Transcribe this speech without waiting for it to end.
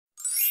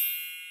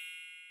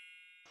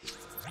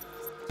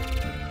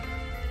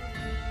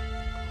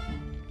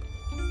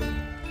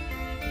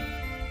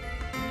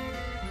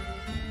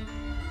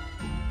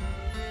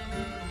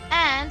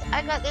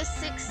I got this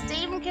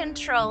 16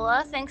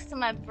 controller thanks to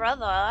my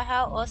brother.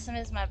 How awesome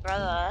is my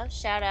brother?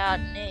 Shout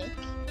out Nick.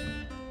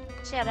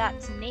 Shout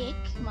out to Nick,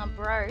 my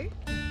bro.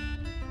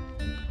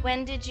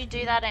 When did you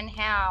do that and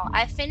how?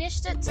 I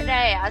finished it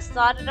today. I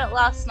started it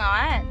last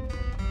night.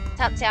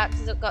 Tapped out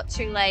because it got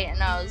too late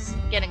and I was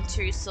getting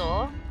too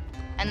sore.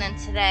 And then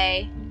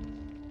today,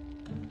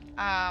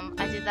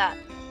 I did that.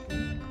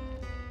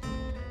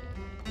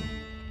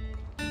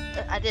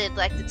 I did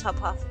like the top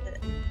half of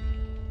it.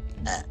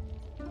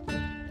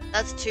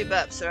 That's 2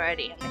 burps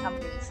already and we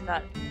haven't even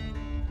started.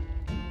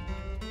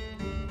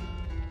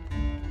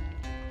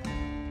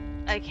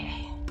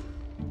 Okay.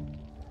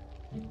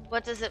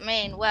 What does it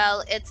mean?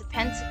 Well, it's a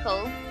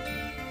pentacle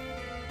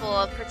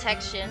for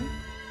protection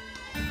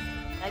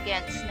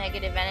against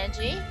negative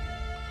energy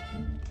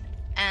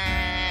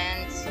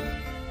and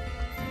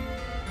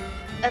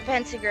a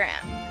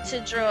pentagram to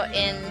draw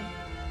in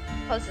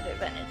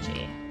positive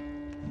energy.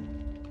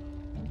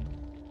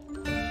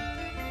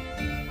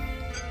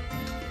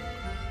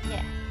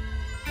 Yeah.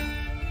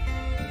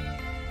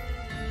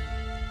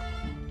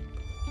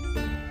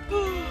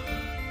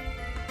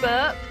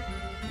 Burp.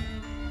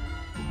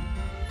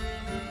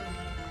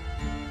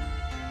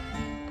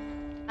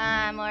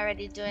 I'm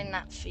already doing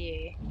that for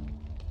you.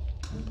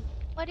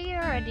 What are you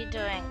already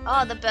doing?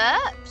 Oh, the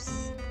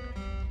burps?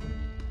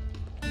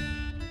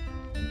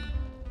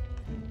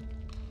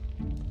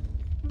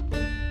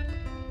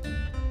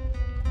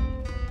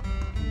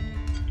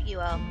 You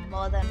are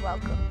more than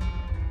welcome.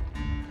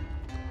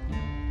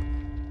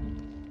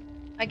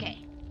 Okay.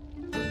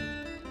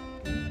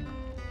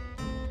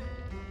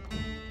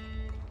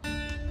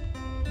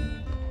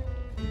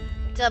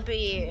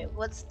 W.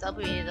 What's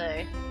W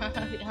though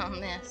on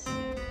this?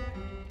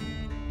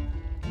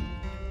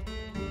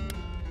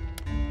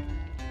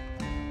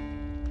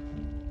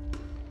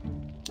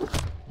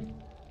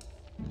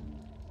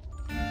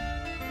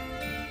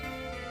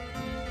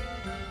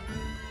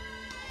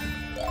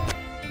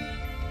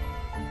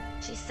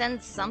 She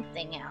sends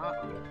something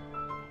out.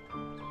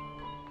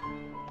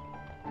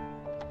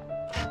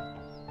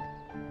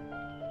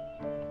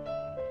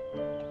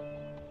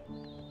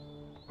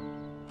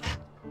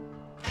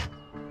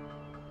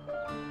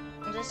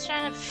 I'm just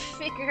trying to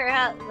figure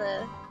out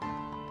the...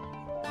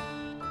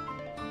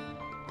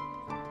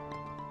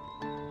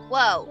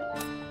 Whoa.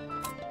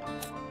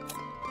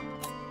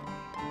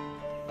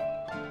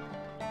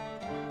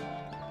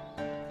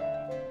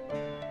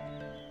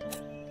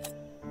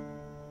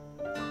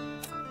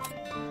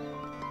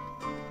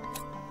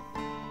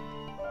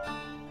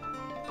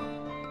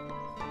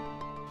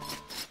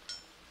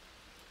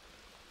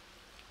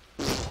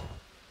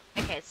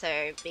 Okay,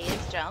 so B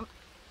is jump.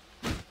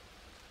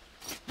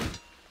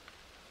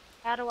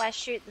 How do I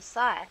shoot the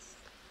scythe?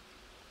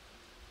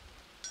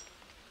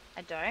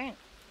 I don't.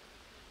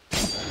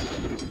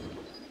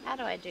 How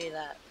do I do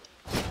that?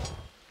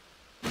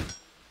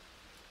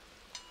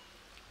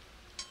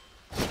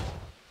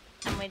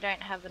 And we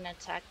don't have an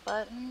attack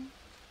button.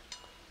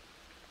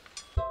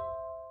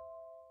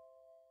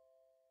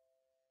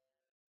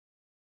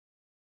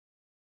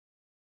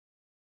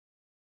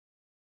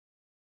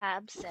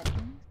 Tab settings.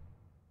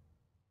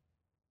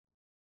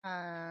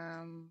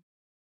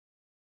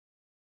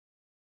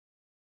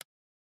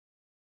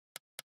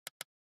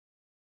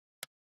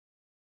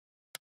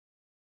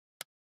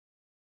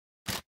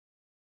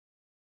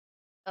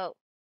 Oh.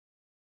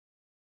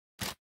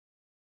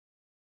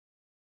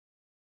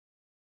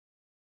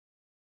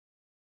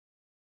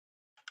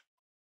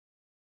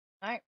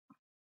 Alright.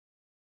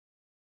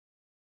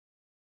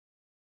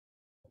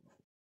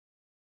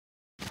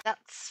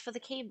 That's for the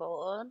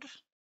keyboard.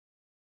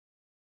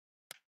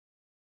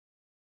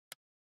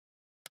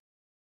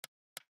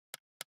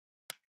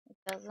 It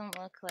doesn't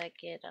look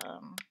like it,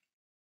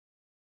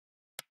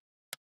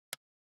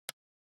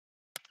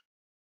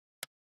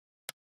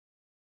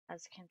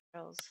 has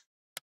controls.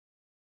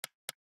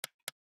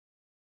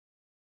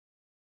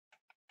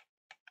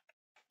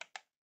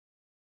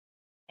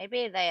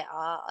 Maybe they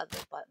are other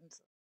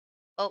buttons.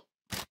 Oh.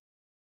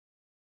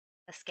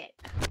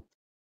 Escape.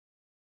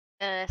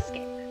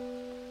 Escape.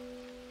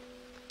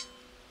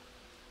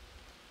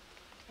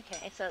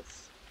 Okay, so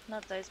it's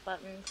not those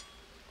buttons.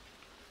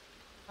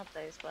 Not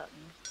those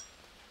buttons.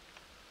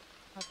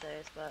 Not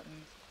those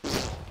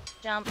buttons.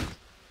 Jump.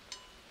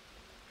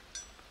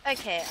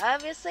 Okay, I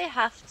obviously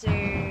have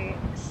to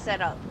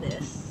set up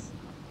this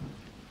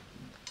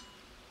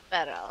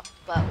better,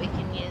 but we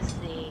can use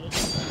the...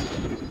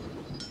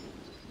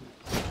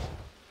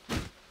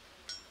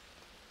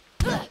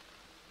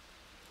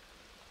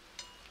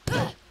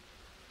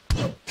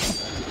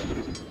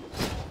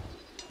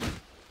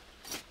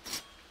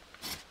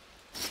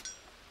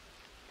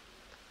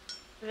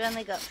 We've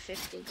only got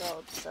 50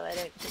 gold, so I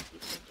don't think you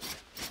can do that.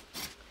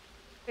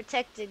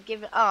 Protected,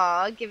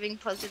 giving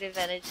positive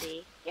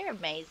energy. You're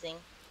amazing.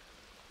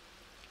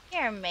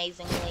 You're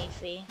amazing,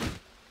 Leafy.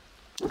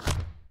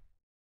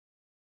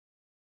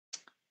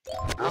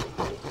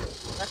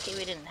 Lucky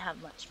we didn't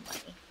have much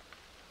money.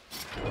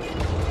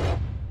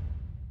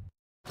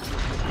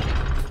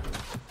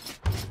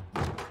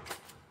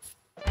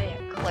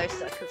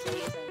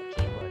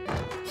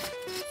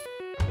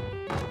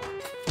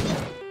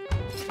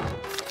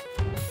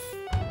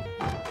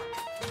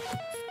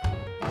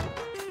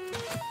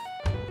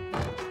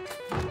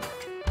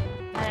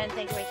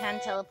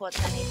 can't teleport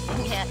to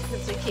anything yet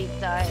because we keep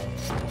dying.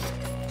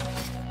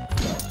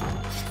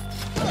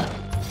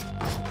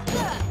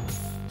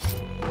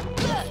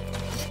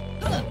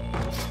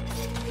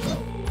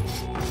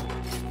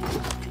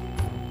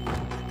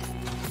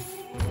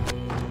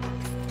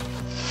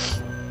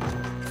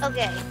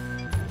 Okay.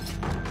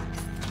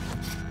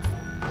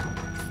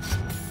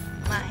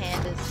 My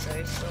hand is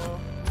so sore.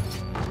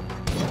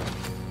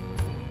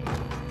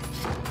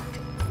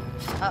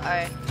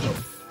 Uh-oh.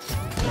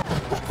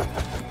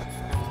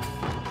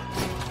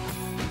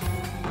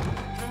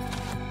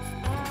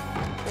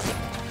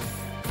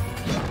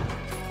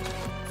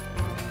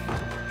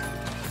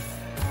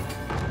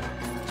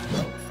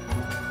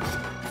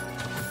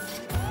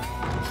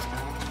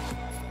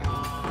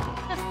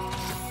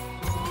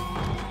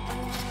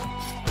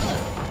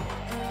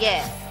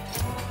 Yeah.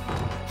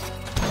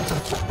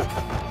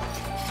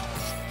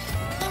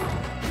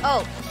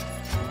 Oh.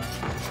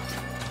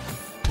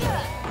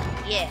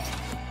 Yeah.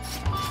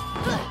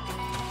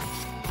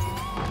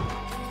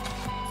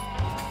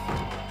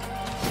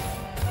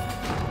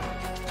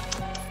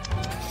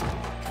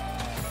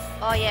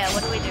 Oh yeah,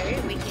 what do?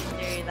 We can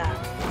do that.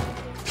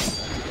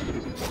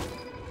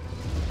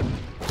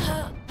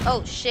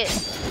 Oh shit.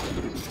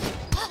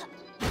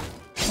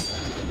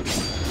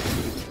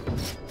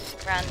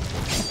 Run.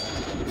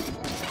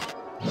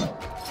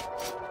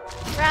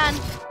 Run.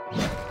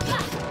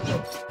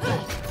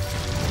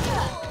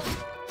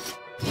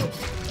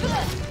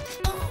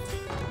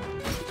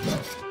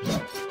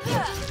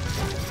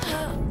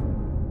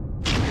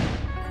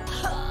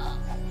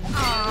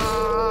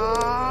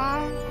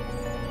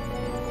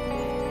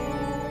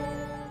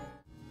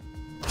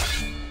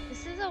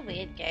 This is a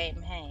weird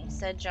game, hey,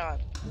 said John.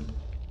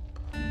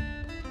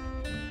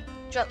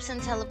 Drops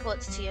and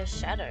teleports to your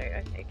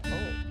shadow. Okay,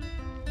 cool.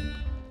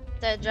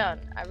 Sir John,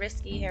 a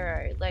risky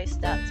hero, low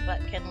stats but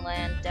can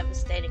land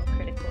devastating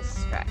critical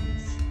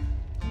strikes.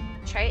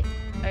 Trait,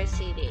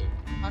 OCD,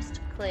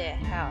 must clear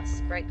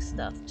house, break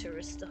stuff to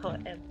restore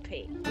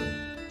MP.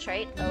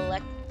 Trait,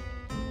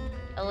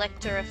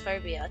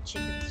 electrophobia,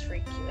 chickens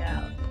freak you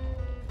out.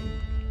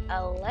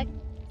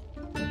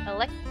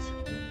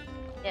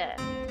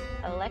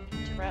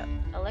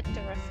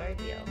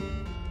 Electrophobia.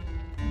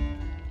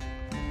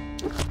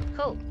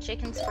 Cool,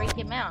 chickens freak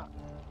him out.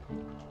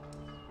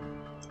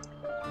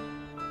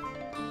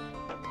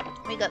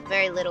 We got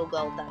very little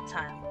gold that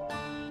time.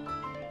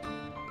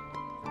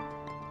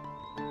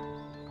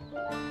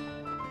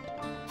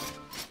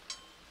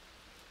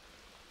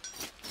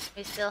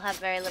 We still have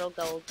very little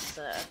gold,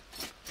 sir.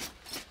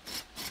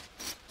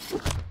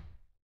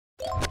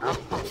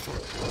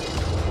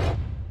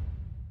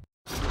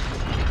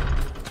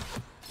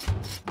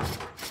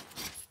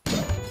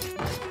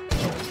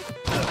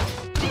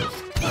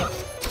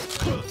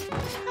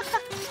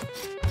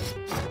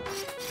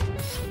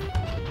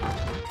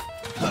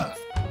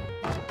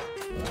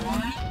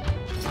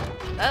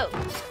 Oh.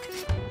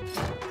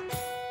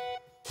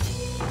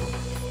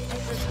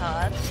 This is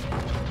hard.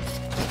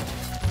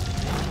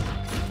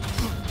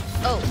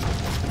 Oh.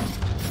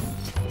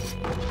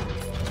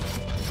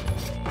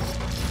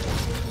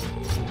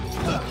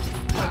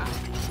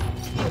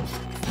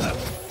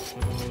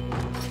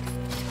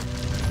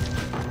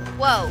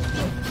 Whoa.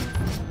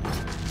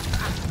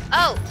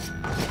 Oh.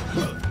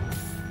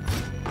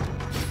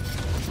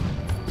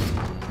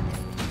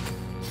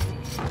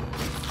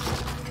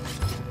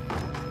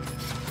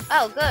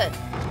 Oh, good.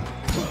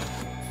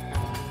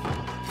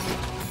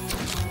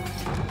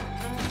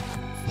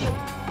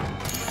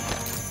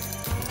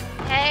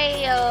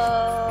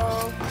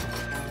 Hey-yo.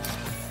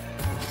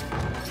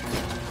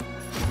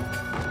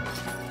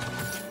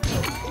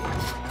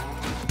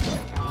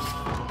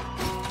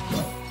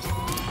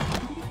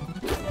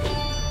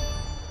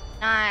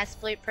 Nice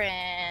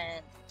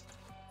blueprint.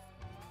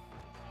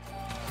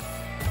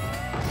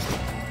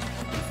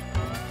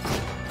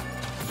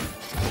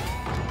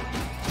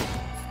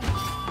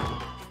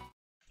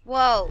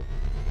 Whoa.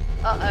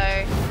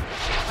 Uh-oh.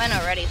 We're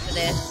not ready for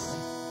this.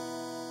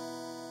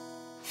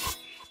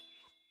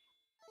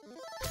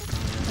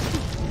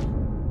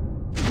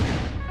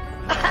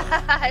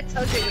 I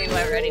told you we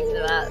weren't ready for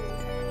that.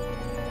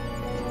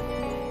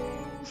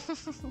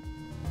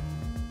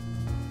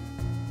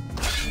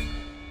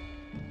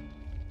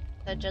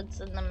 So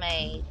Judson the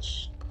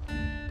Mage.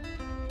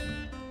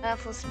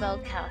 Powerful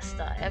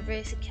spellcaster.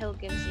 Every kill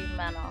gives you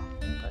mana.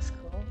 That's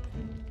cool.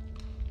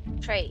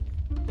 Trait.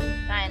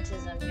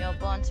 Scientism. You're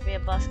born to be a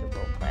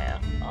basketball player.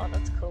 Oh,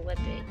 that's cool, we're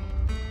big.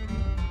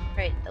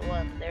 Trait. The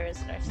one. There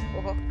is no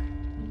spork.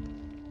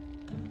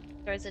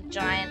 There is a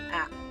giant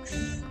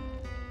axe.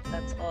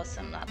 That's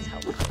awesome, that's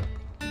helpful.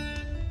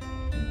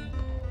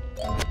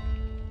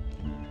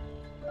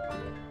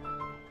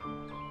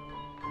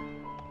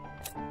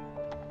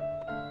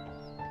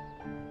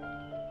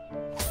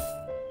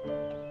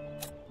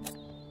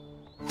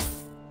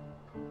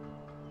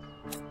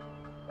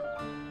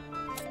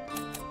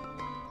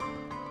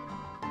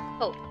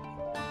 Cool.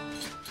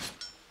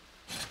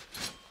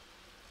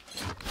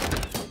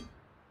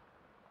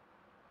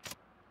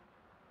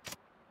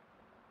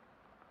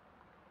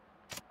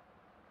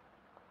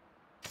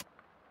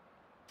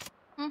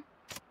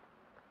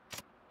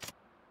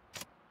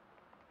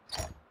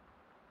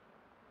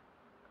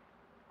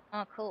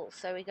 Oh, cool.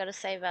 So we gotta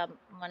save our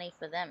money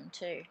for them,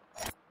 too.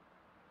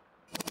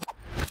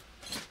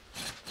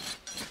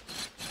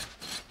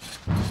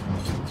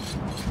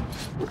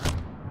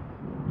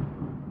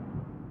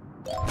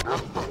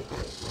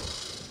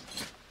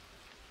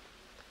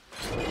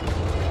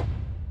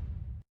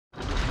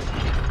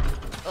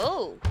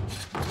 Oh!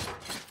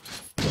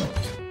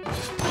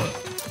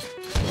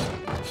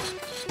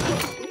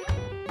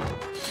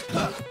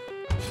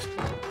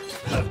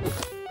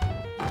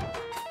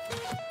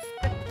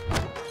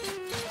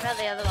 What about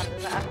the other one?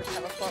 Does it have a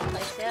teleport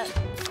place yet?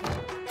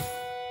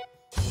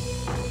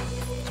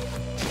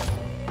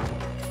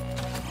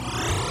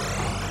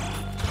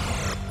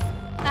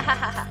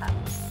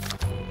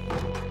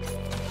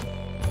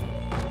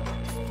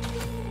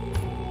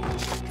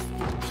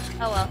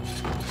 Oh well.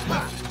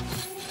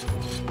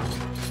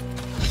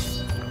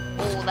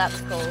 Oh,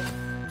 that's cool.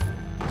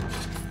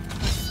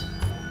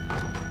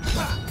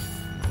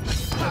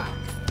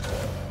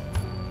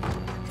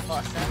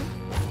 Awesome.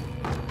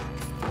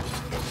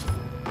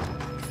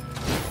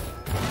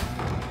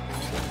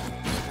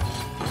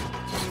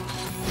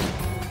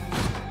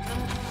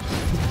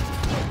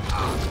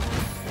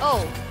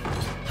 Oh.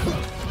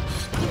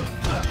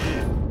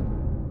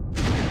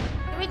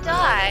 Did we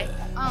die?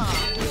 Oh.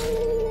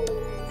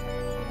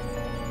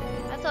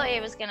 I thought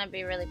he was gonna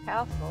be really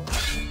powerful.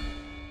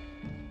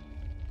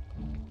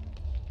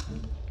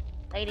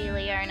 Lady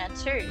Leona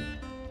 2.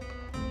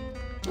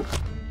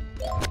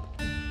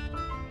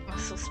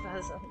 Muscle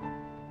spasm.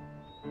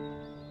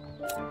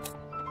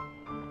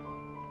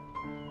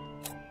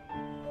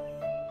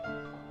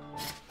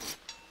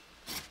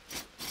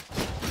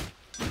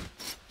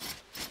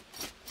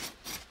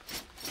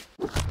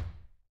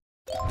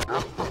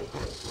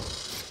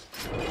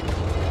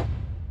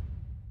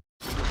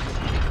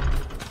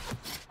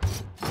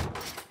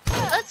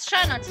 Let's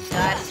try not to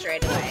die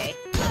straight away.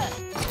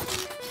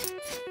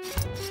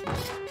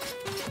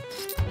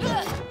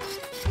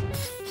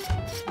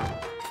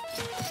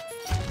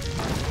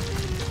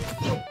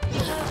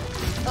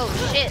 Oh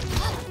shit.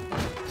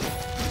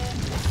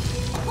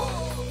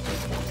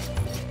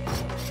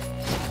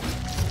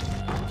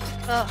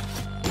 Oh.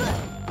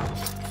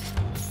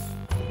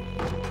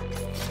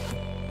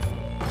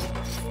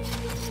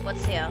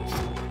 What's here?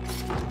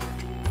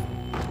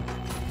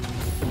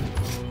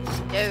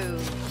 No.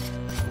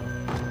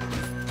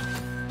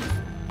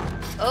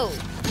 Oh.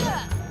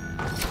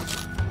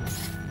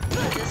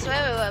 Is this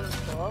where we were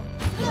before?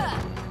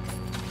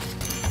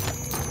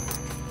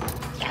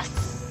 Yes.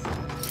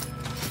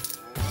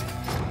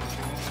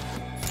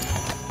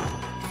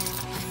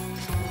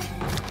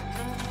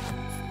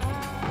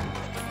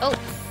 Oh.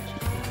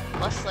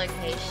 Lost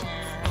location.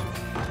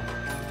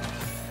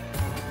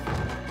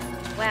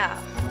 Wow.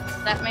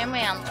 Does that mean we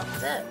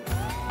unlocked it?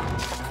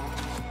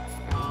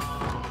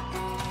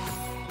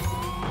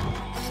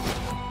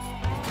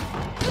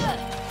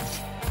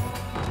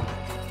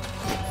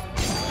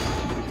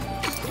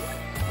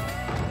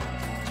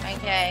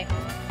 Okay.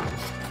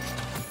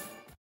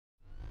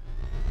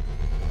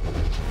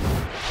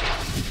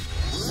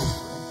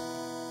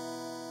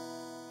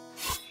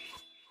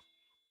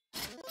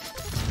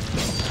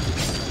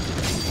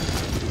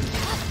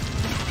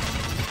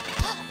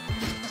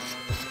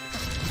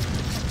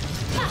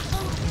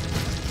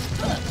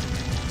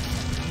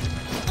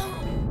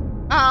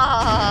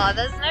 Oh,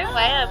 there's no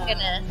way I'm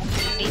gonna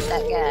beat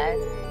that guy.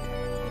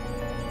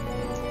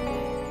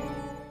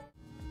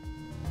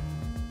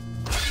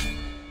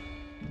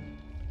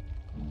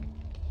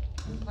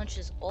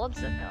 Launches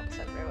orbs that bounce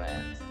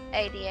everywhere.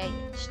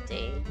 ADHD,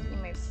 you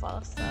move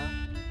faster.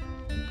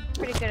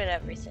 Pretty good at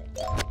everything.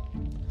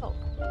 Oh.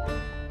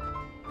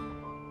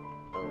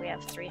 Oh, we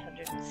have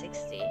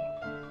 360.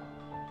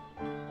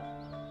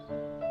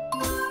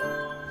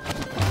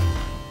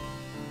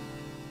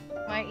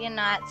 Promote your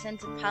knights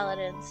into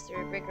paladins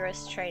through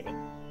rigorous training.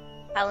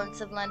 Paladins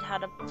have learned how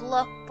to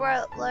block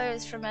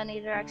blows from any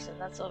direction.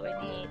 That's what we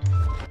need.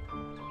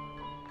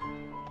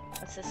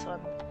 What's this one?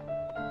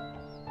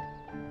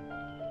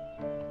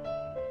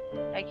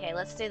 Okay,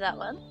 let's do that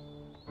one.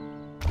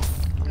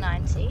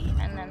 90,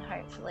 and then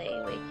hopefully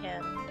we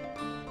can...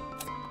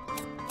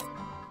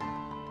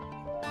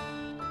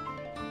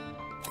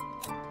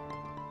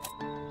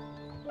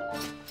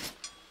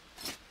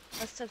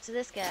 Let's talk to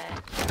this guy.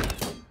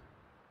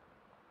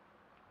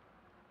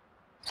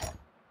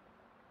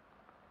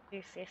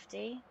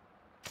 250.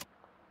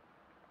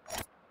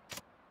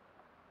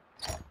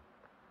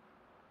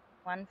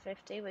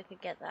 150, we could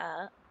get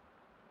that.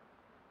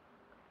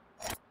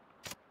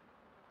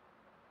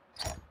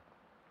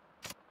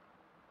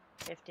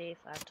 $50,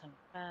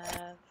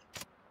 525.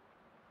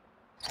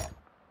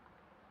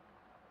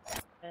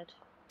 Good.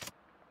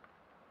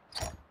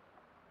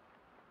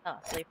 Oh,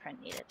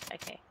 blueprint needed.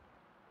 Okay.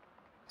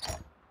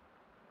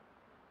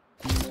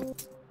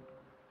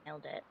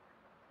 Nailed it.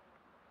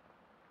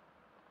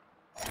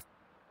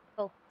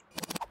 Cool.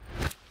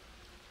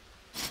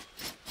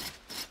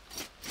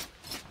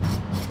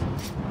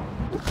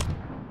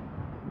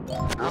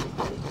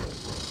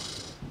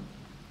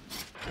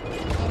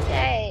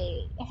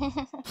 Okay.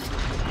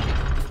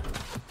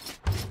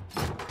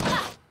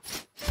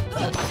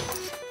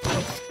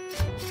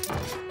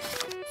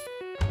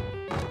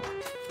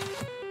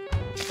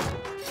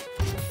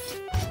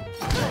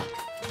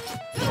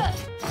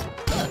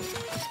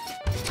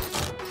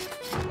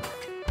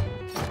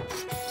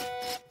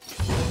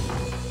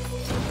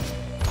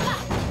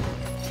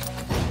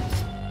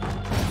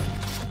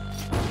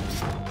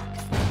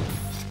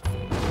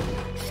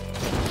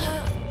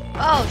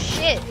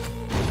 shit!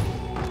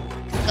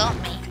 Got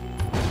me.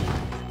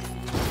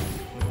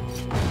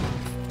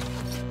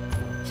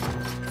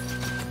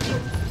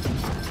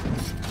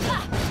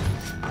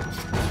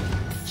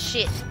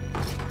 Shit.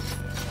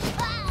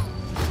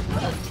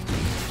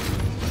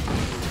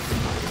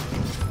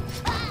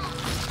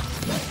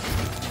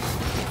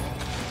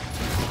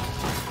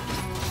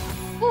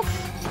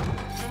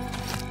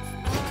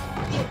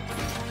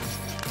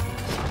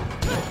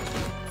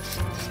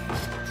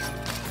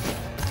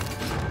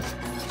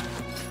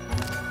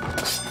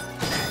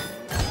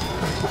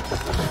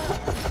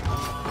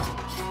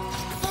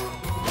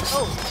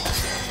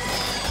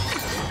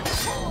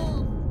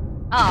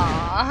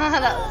 Aww,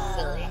 that was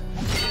silly.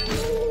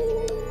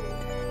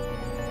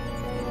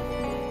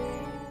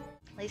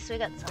 At least we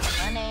got some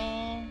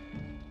money.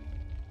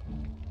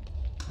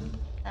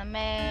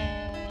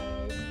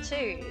 Amaze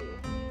 2.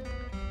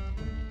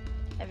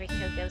 Every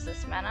kill gives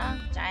us mana.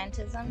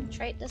 Giantism.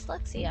 Trait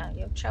dyslexia.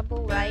 You have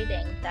trouble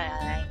riding.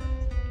 Die.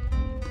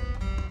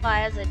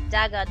 Fires a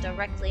dagger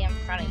directly in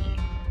front of you.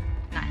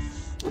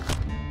 Nice.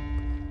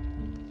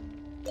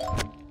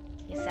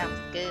 He sounds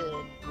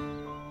good.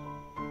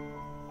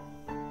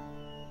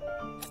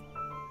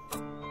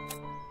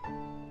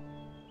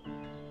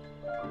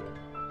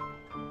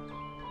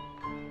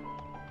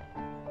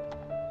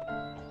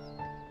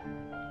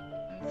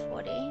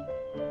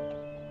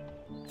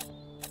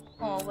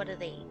 What are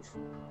these?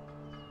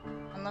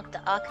 Unlock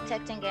the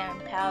architect and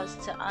gain powers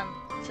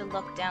to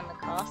lock down the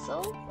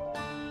castle.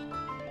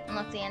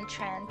 Unlock the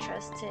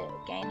enchantress to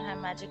gain her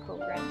magical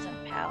runes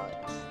and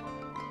powers.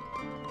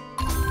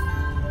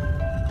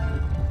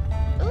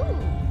 Ooh!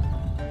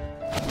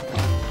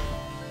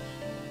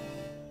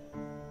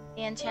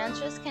 The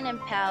enchantress can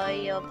empower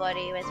your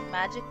body with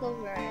magical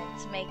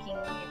runes, making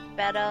you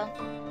better,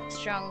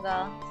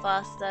 stronger,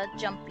 faster,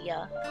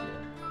 jumpier.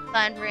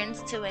 Find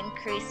runes to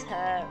increase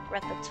her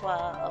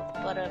repertoire of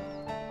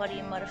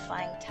body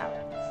modifying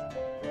talents.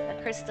 A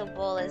crystal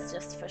ball is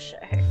just for show.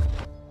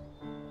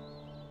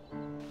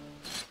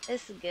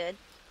 This is good.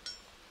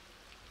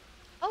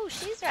 Oh,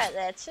 she's right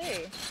there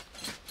too.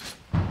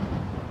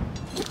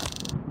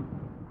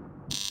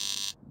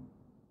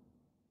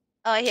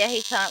 Oh yeah,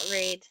 he can't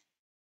read.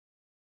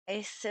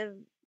 A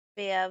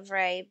severe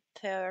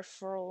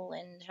peripheral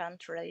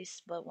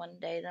enchantress, but one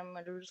day the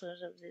medusa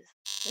of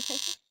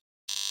this.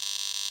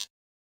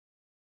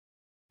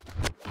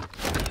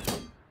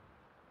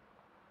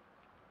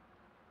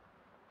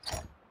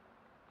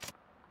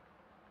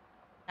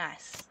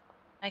 Nice.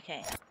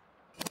 Okay.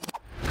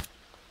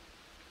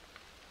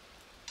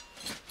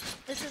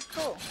 This is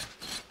cool.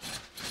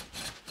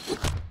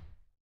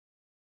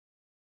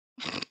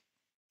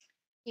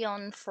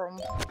 Yawn from.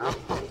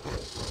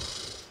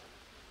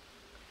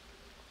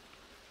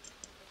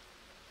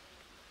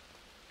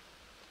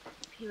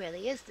 He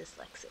really is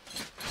dyslexic.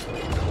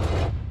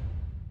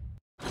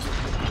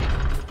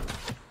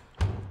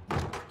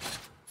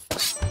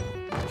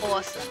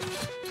 Awesome.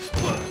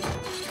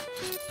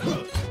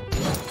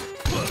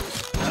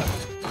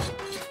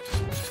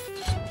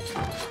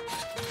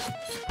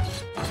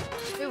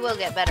 We will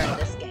get better at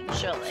this game,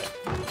 surely.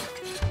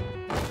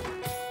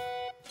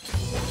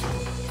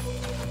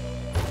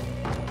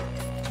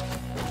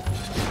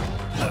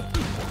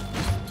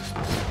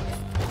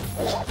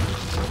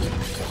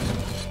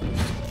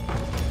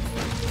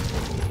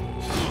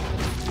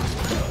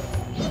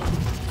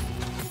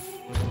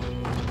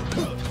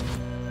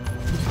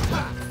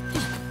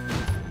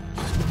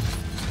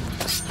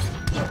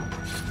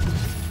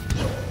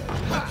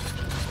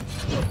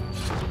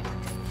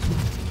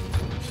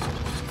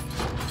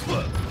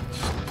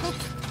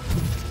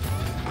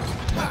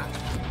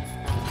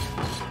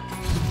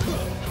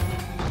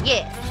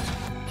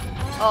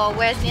 Oh,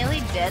 we're nearly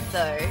dead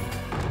though.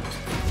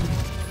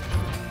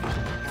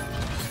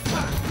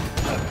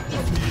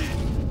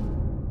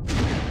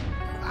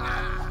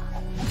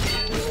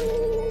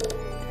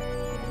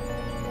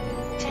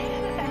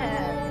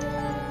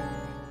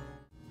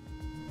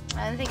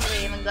 I don't think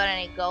we even got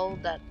any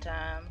gold that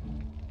time.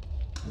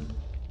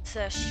 It's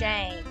a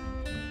shame.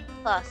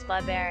 Plus,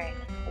 barbarian,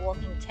 a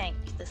walking tank.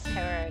 This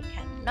hero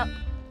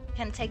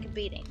can take a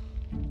beating.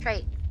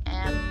 Trait.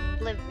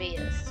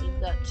 Oblivious. You've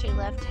got 2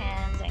 left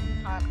hands and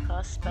can't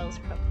cast spells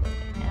properly.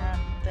 I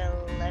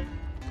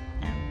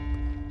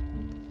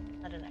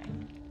don't know.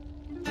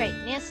 Trait,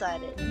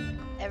 nearsighted.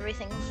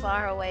 Everything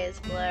far away is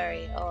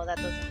blurry. Oh, that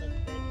doesn't look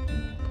good.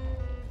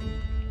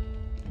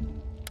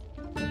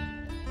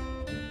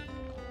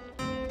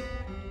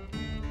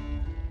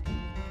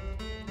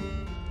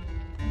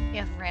 You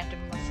have random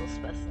muscle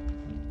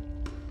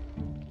specimens.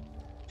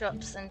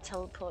 Drops and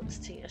teleports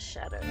to your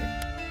shadow.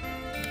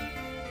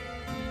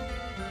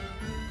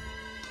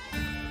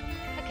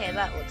 Okay,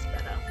 that looks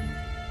better.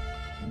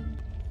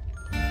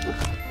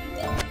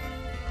 Yeah.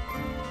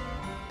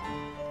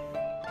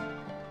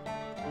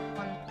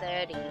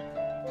 130.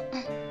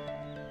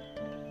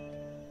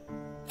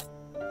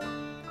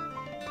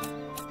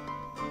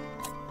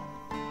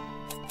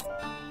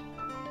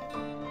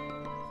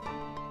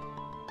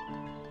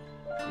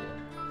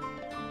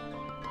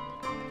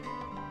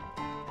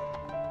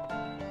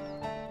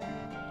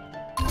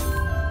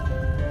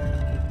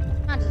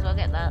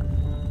 get that.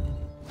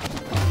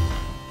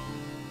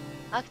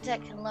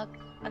 Architect can lock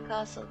a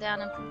castle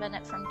down and prevent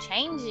it from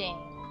changing,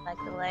 like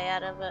the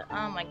layout of it.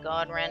 Oh my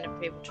god, random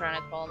people trying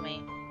to call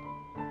me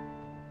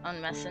on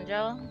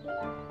Messenger.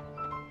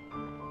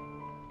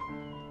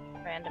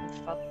 Random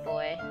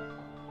fuckboy.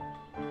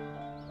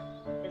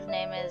 His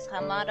name is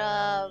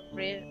Hamada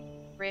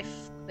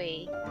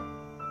Rifqi.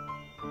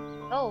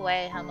 Go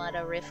away,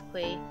 Hamada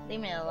Rifqi.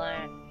 Leave me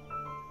alone.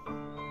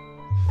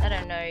 I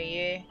don't know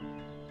you.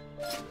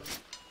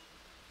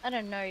 I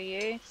don't know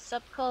you.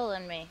 Stop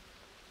calling me.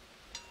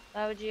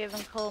 Why would you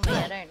even call me?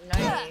 I don't know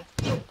you.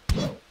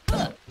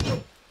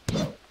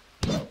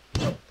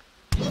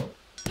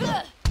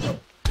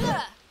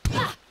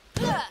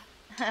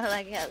 I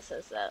like how it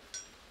says that.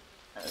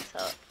 That was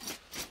hot.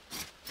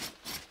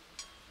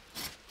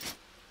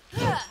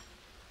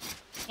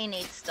 He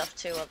needs stuff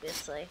too,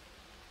 obviously.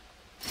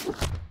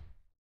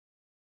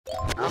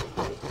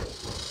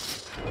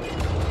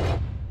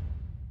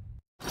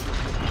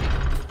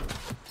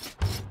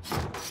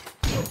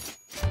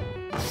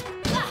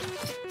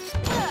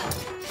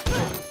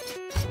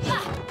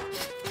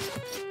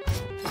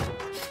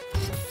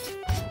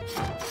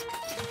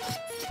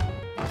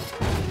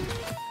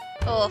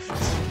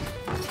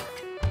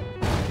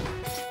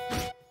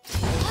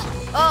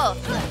 Oh!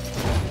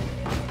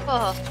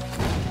 Oh!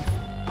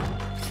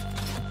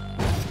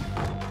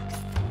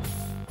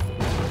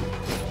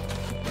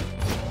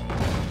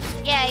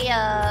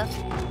 Yeah.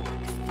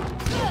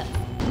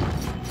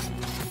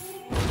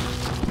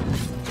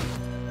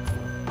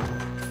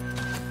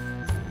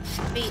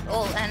 Beat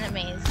all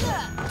enemies.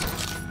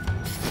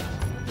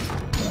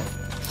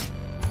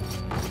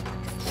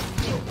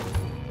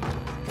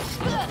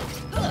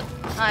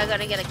 Oh, I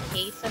gotta get a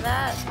key for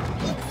that.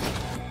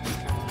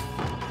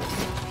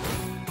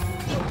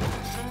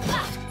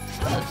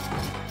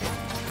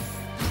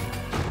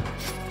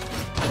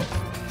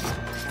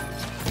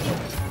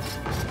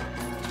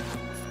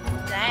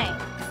 Dang.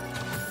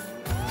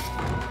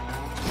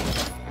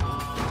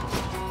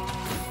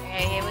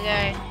 Okay, here we go.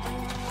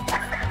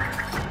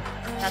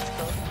 That's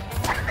cool.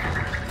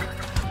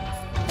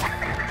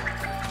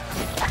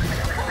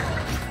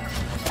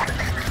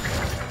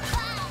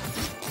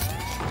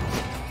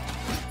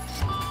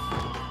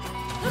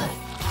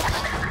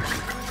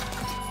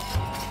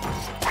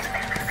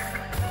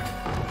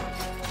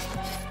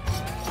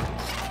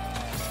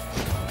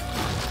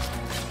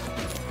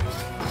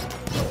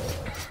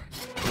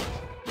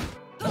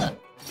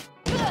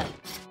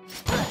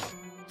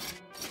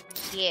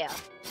 Yeah.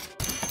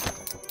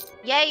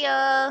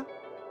 Yeah.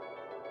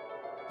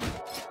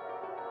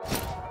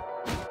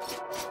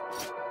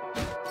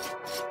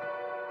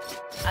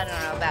 I don't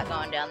know about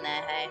going down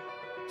there, hey.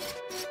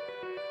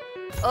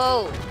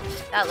 Oh,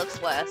 that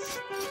looks worse.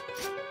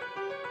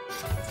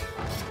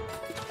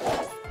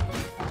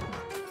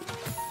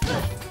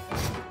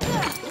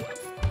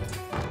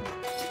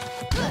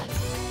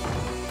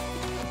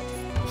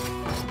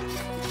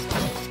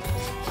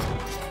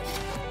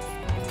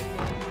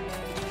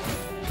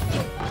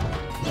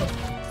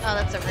 Oh,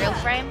 that's a real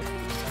frame?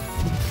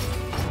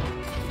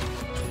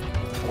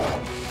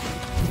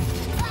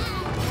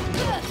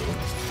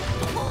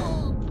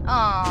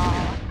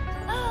 Aww.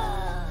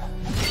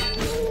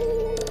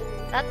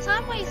 That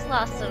time waste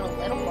lasted a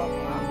little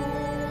longer.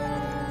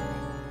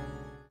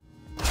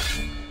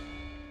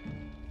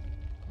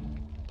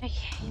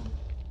 Okay.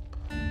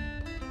 A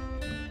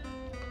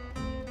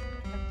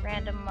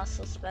random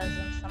muscle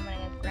spasm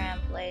summoning a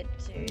grand blade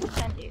to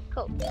defend you.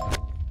 Cool.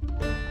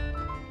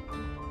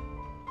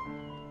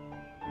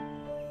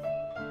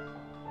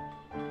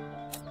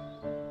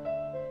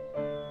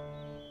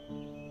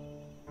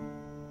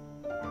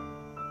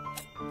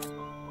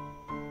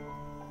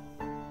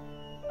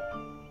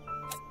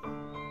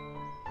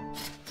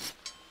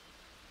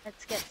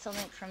 Let's get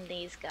something from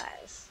these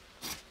guys.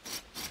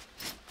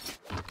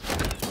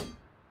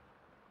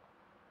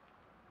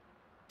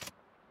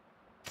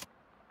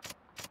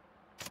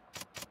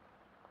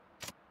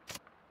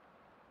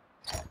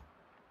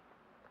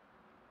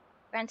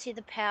 Grants you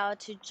the power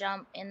to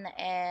jump in the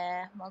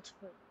air,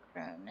 multiple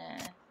no.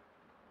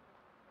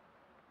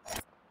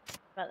 What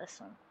about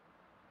this one?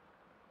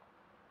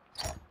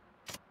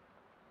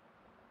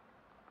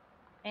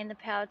 Gain the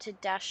power to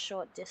dash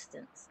short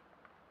distance.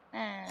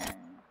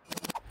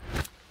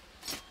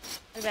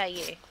 What about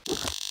you?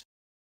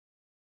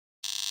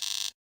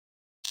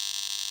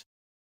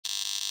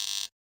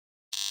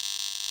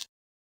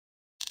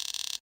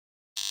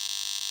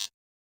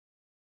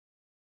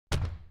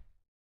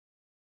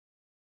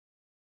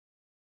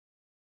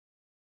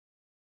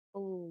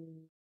 Ooh.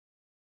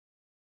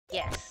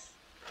 Yes.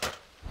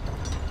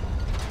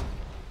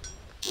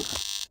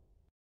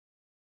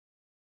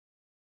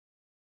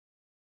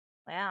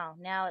 Wow,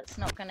 now it's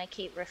not gonna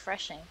keep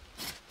refreshing.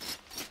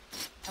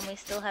 And we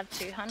still have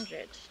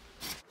 200.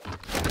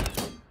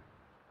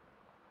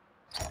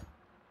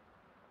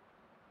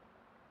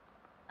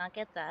 Can't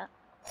get that.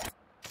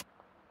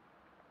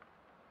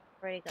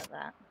 Already got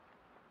that.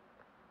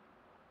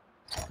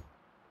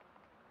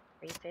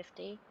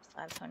 350,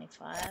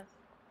 525.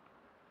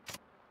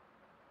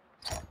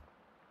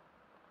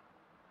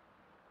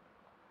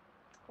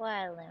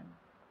 Violin.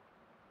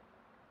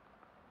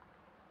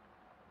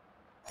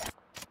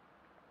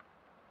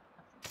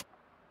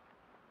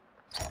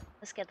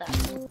 Let's get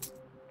that.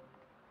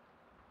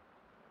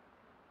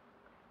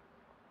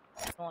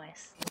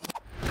 Nice.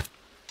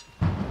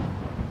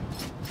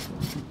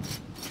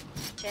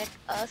 Check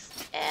us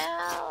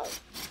out.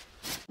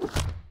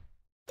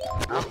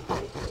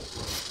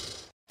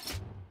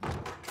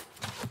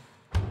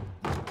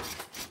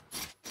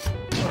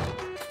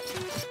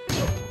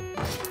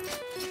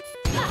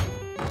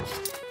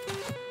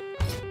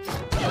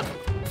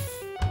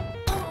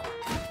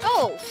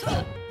 Oh!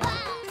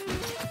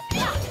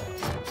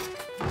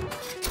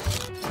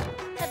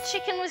 That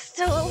chicken was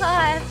still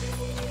alive.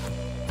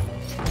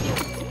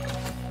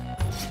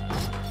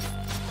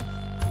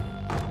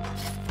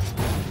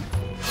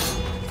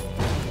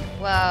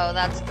 Wow,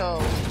 that's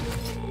cool.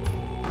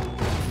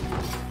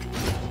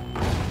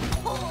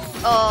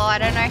 Oh, I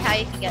don't know how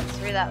you can get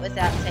through that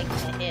without taking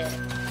a hit.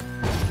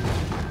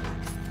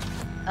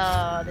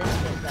 Oh, this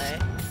bit though.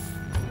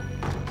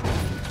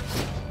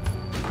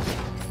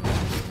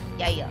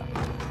 Yeah.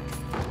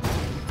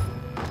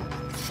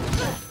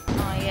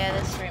 Oh yeah,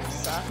 this room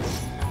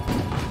sucks.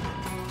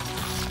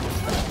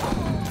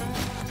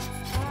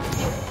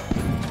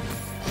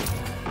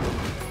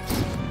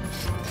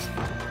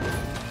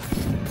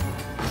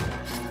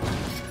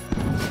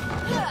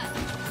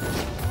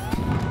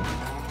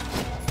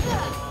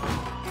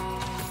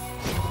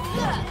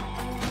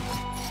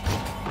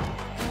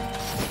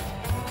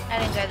 I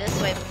didn't go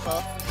this way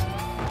before.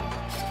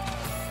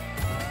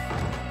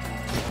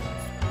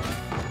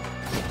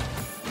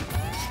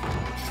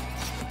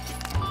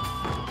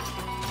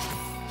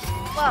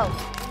 Whoa.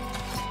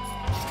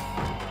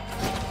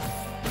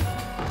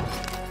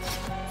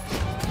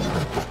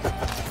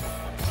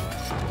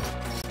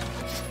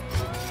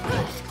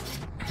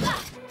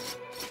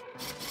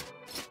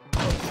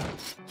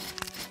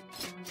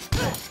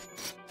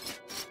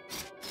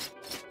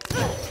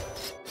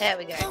 There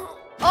we go.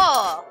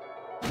 Oh!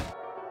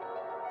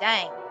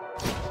 Dang.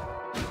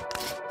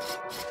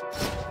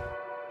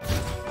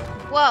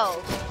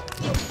 Whoa.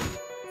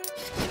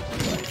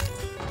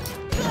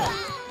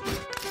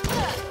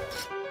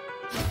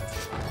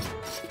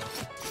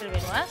 Could have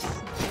been worse.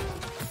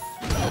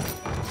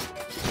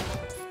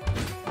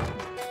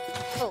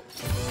 Oh.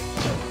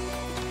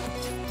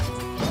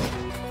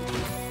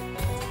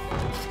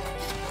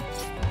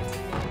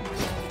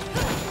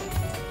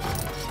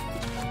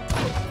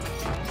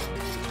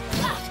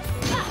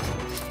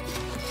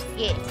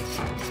 Yeah.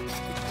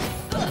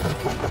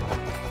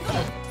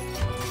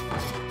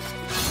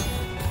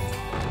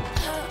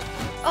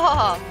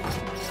 Oh.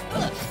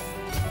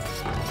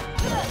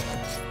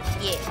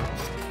 Yeah.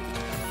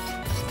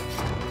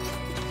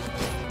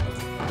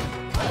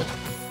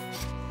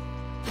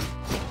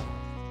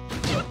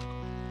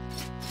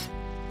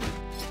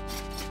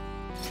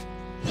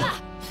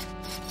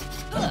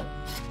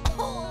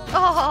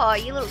 Oh,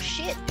 you little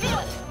shit.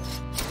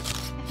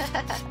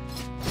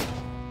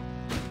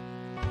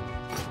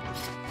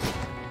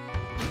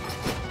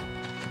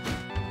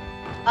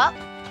 Up.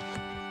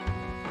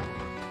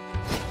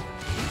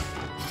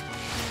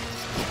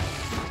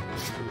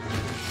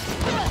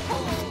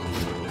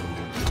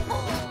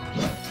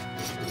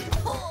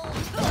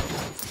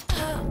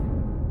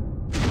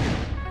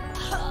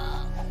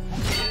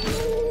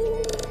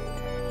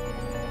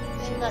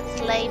 She got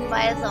slain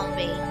by a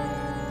zombie.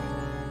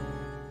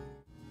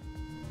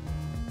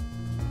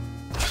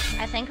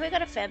 I think we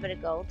got a fair bit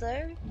of gold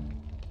though.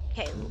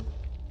 Okay.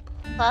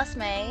 Class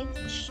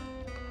mage.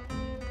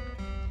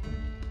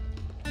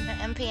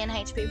 MP and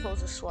HP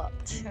pools are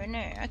swapped. Who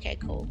knew? Okay,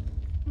 cool.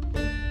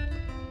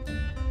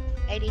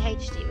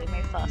 ADHD, we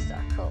move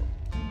faster. Cool.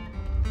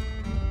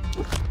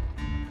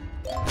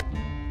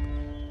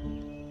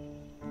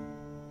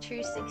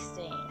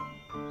 $216.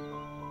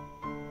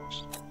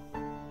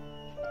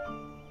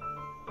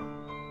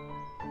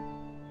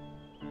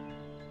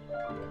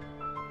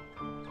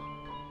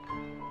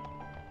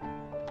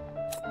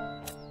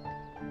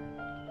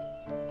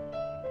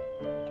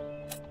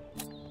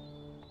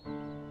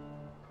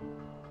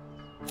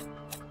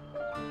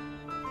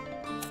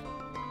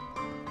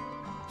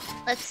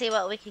 Let's see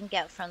what we can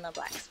get from the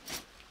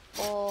blacksmith.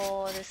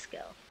 Or the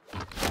skill.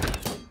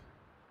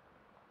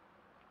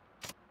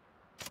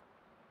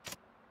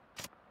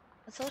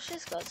 That's all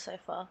she's got so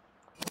far.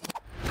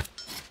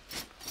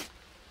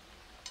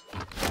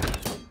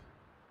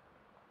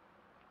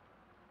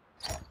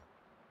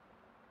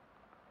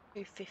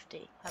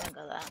 $250. Haven't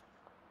got that.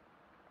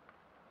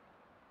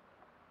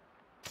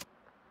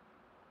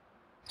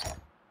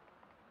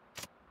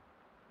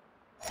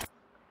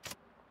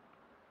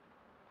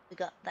 We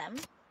got them.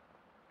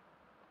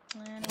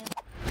 And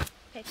yeah.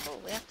 Okay,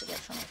 cool. We have to get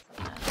something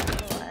from that.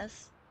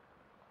 Otherwise,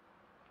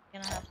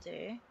 we're gonna have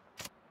to.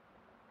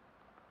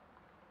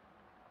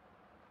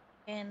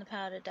 And the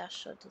power to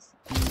dash or just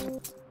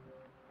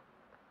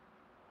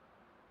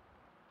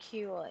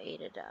Q or E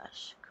to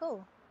dash.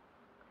 Cool.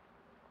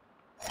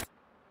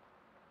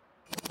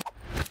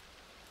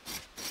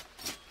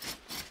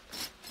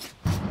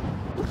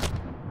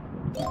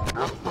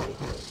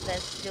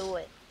 do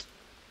it.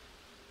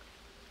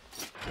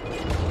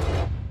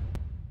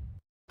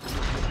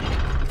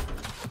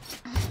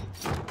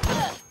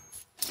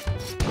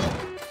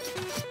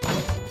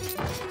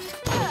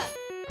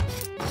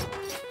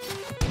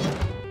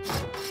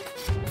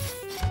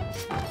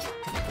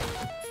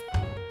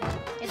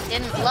 It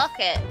didn't lock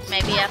it.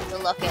 Maybe you have to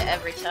lock it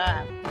every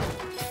time.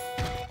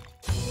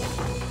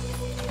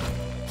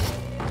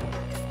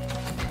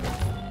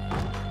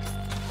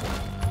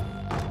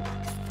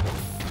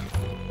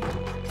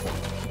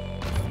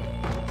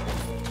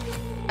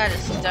 I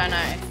just don't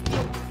know.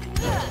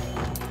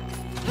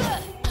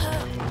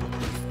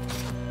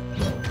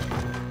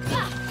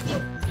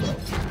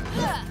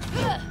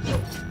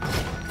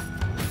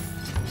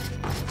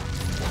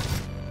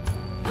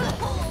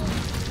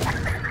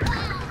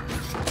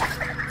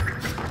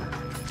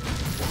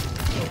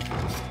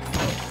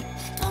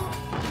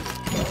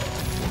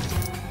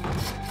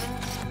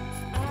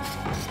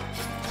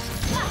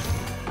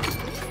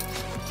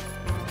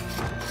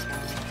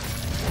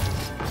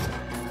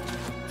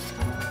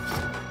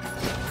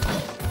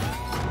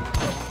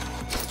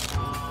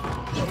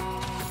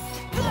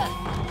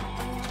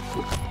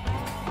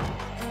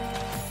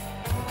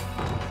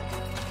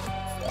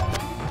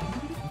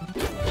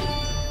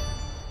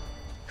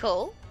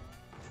 Cool.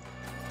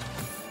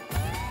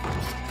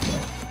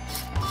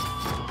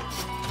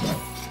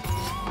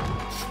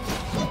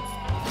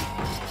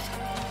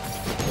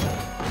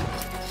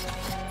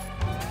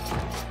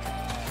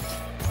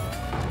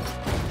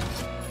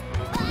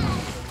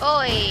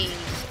 Oi!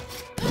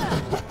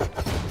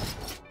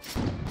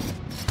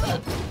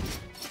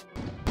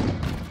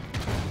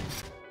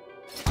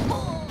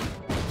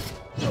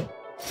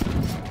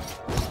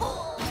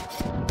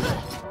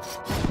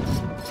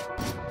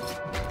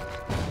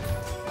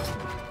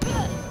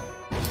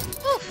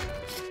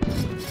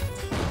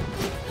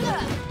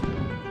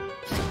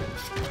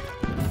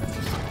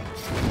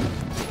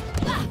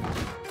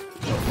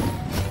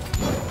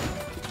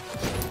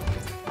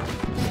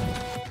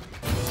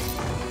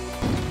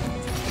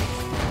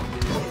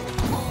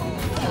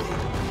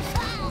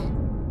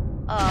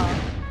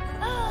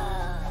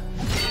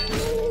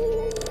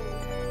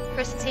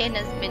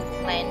 Has been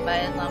slain by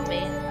a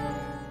zombie.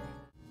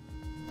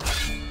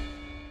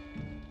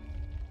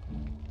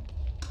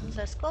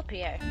 So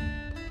Scorpio.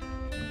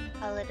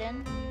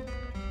 Paladin.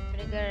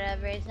 Pretty good at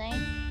everything.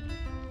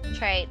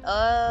 Trait.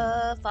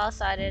 Oh,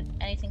 farsighted.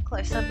 Anything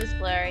close up is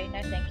blurry.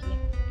 No thank you.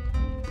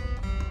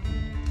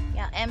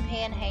 Yeah, MP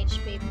and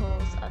HP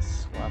pools are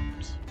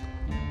swapped.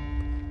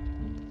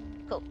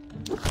 Cool.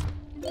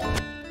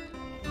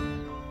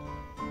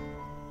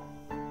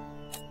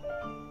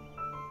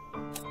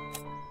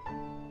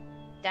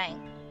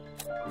 Dang.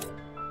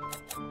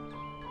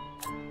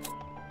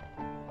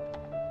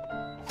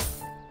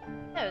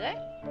 There we go.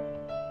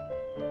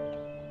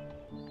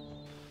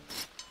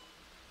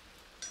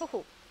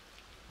 Hoo-hoo.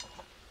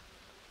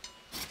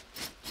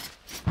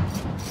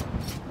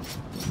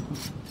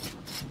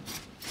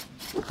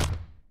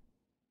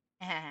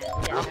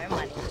 We got no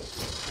money.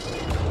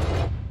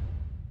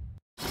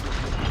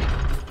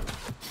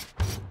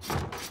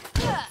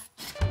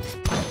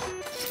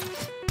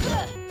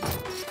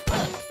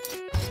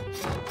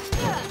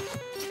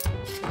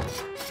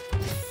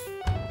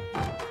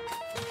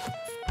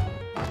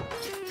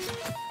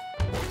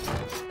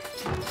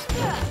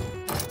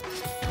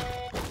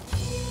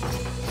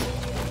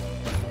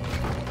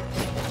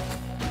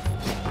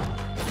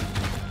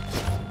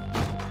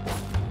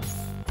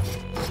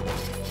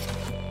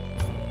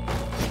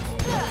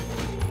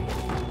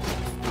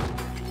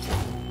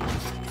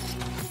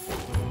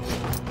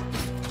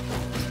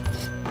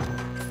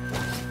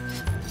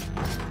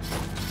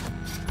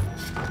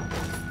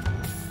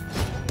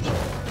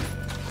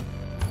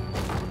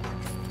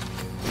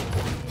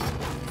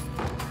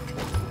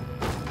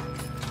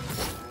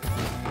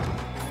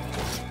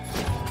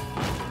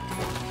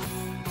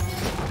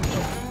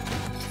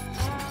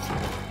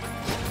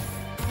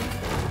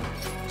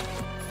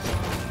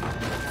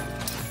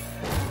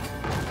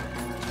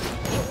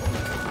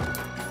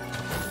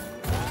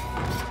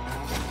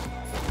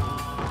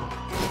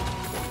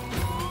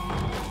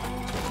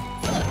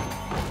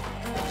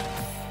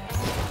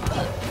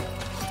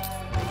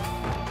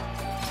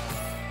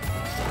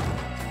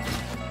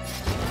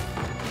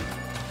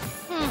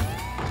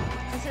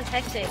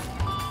 Hectic.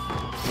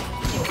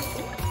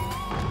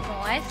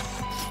 Nice.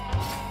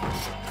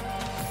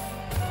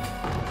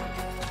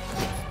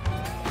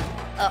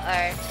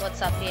 Uh-oh,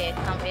 what's up here?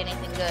 Can't be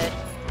anything good.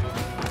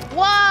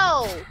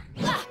 Whoa!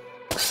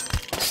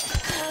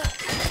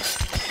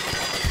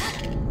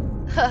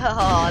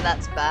 Oh,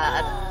 that's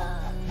bad.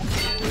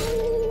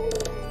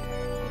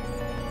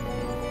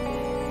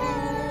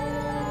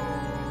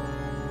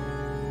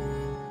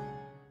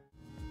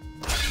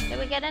 Did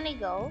we get any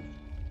gold?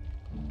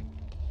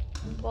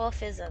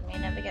 Dwarfism, you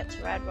never get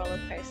to ride roller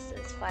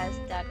coasters. Fires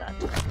dagger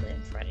directly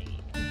in front of you.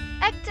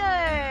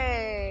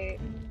 Ecto!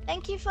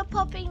 Thank you for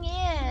popping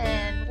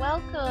in.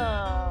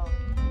 Welcome.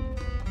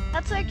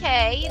 That's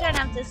okay, you don't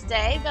have to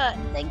stay, but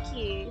thank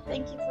you.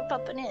 Thank you for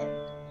popping in.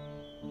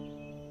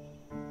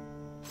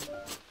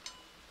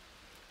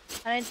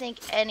 I don't think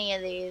any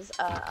of these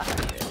are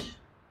 100.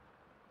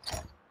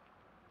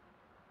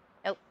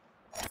 Nope.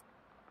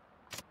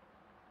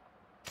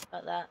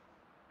 Got that.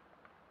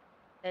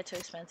 They're too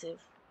expensive.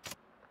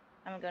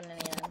 I haven't got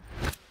any of them.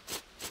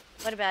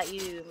 What about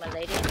you, my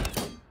lady?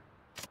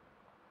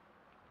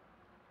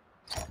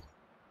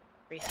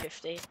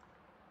 350.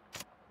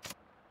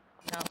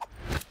 No.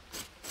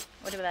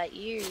 What about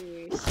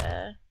you,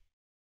 sir?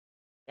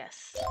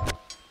 Yes.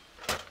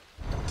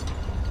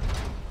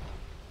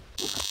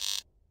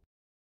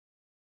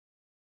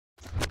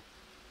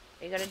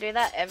 You gotta do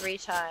that every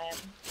time.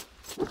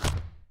 I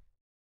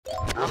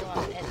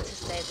want it to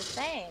stay the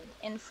same.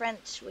 In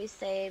French, we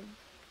say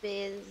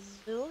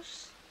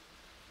bisous.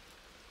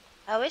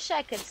 I wish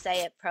I could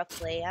say it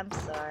properly. I'm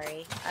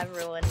sorry. I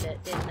ruined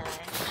it, didn't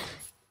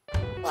I?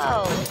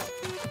 Whoa.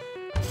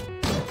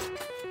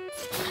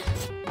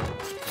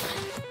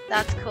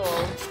 That's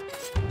cool.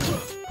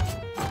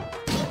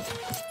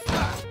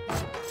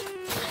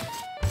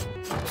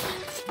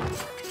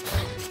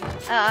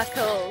 Ah,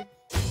 cool.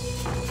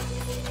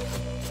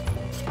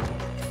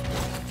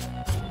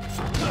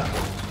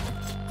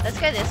 Let's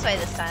go this way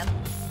this time.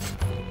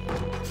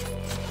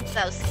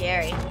 That was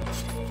scary.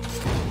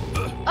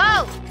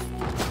 Oh!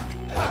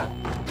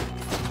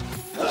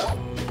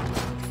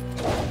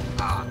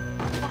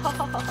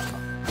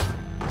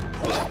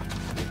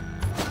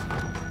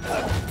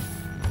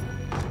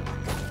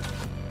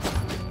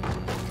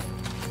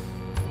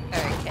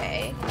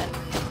 Okay,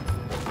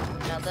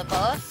 another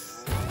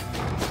boss.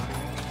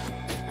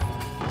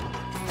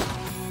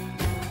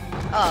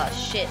 Oh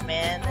shit,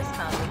 man, this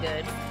can't be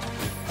good.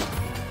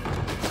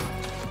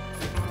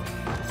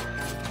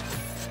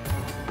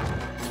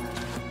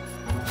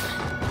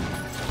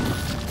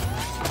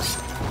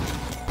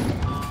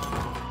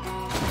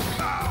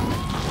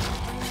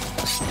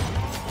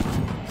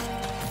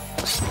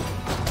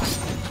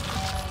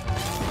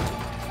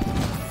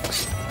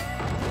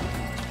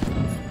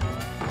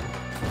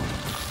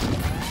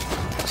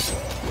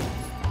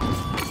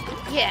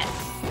 Yes.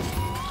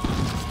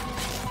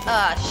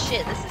 Oh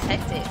shit, this is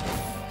hectic.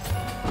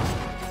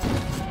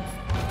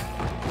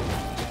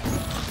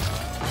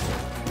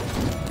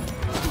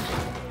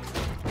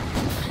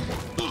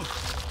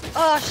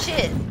 Oh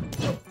shit.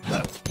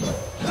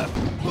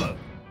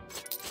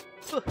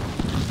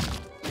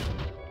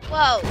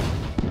 Whoa.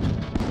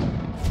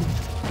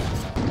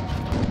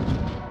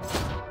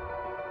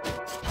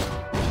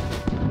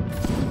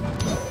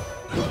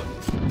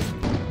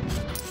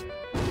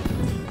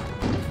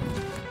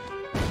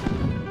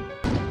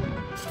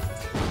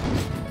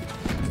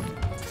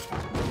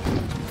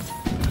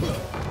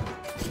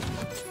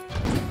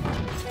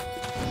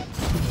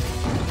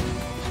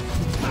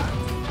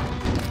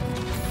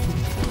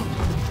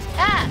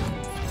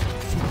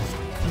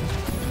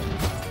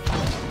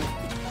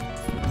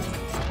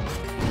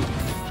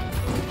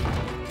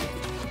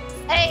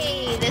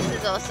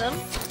 Awesome.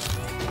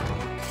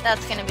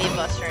 That's gonna be a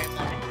boss room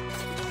though,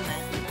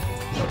 isn't it?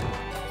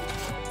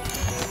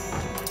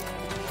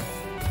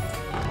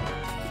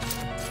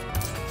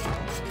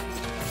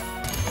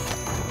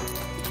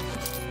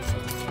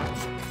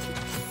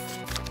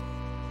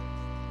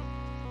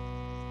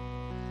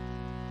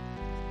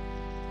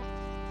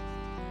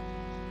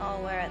 Oh,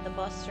 we're at the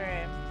boss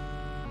room.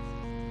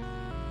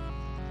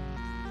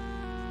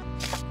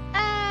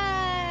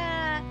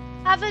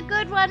 Have a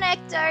good one,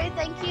 Ecto.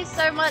 Thank you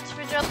so much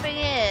for dropping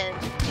in.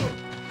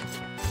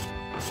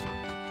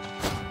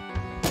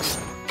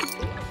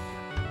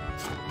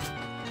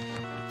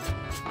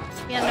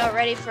 You're not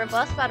ready for a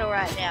boss battle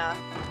right now.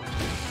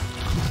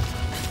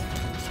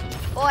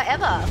 Or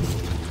ever.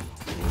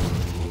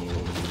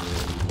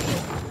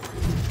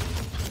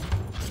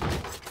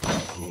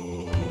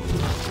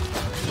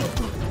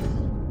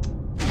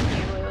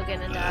 We were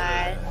gonna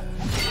die.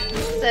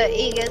 So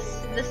Aegis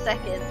the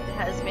second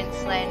has been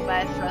slain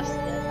by Frosted.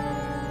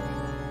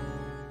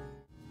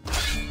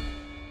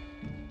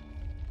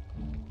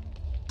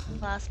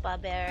 Class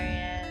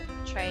Barbarian,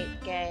 trait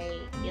Gay,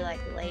 you like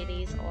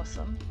ladies,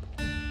 awesome.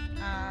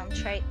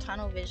 Trait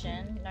Tunnel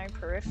Vision, no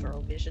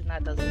peripheral vision,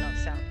 that does not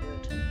sound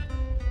good.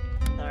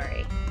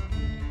 Sorry.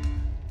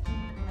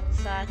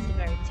 Scythe, you're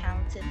very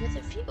talented with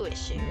a few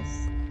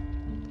issues.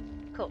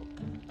 Cool,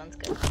 sounds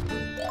good.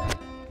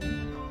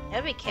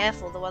 Gotta be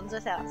careful, the ones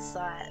without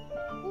sight.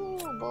 Ooh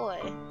boy.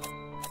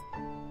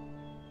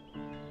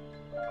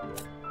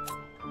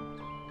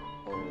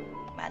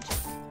 Ooh, magic.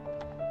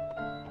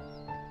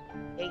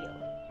 There you go.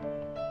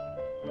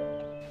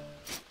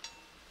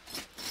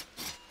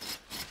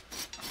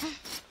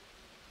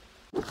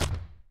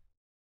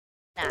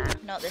 Nah,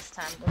 not this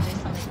time. We'll do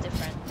something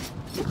different.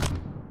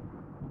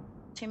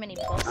 Too many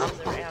bosses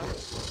around.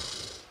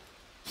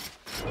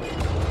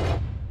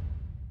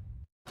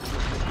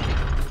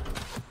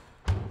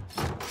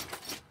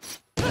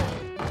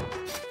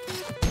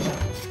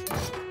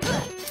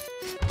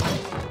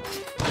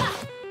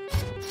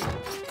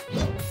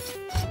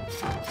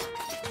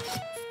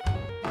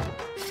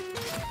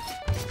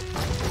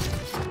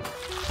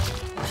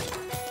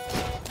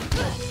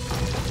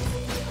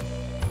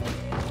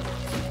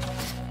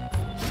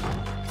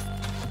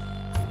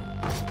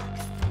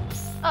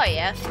 Oh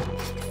yeah.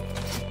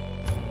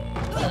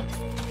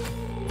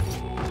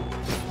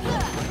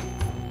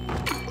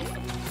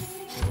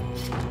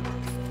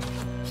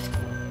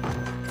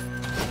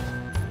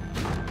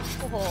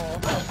 Oh.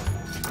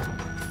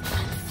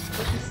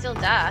 We can still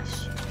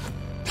dash.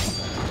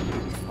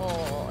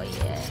 Oh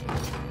yeah.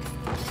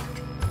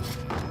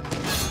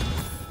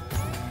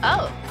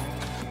 Oh.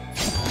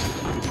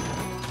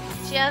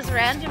 She has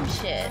random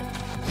shit.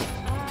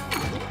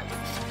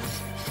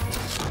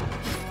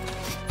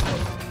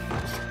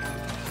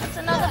 That's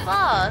another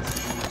boss.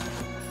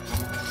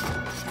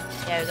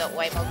 Yeah, we got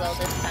way more gold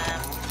this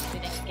time. We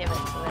didn't give it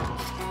to him.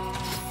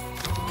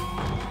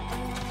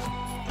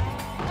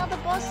 Another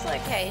boss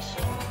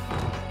location.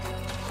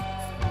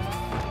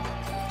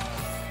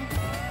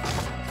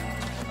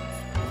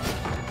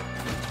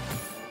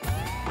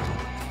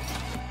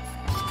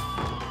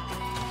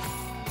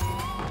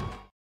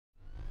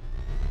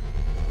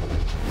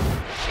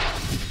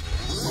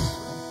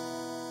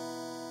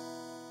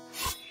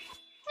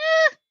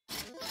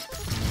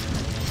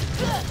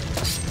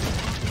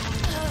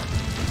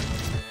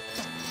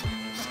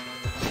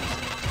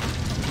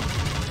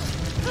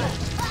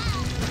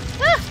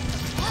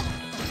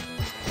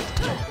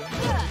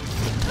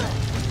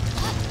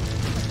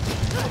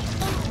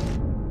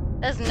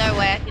 There's no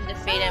way I can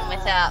defeat him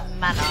without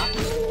mana.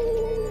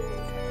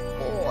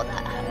 Oh,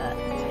 that hurt.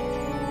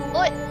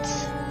 What?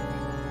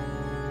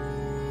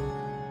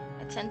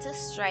 I tend to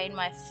strain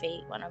my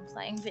feet when I'm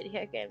playing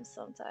video games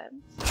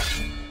sometimes.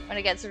 When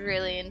it gets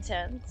really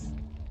intense.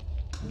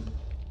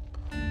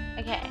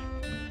 Okay.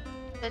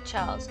 So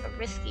Charles, a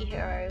risky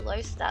hero, low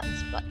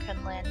stats but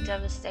can land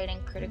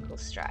devastating critical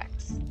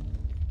strikes.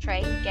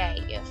 Trait,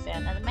 gay, you're a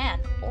fan of the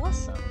man.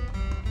 Awesome.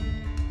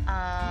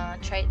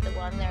 Trait the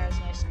one, there is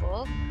no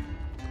score.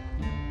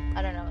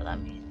 I don't know what that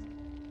means.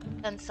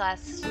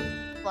 Concise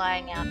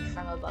flying out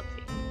from above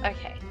you.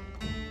 Okay.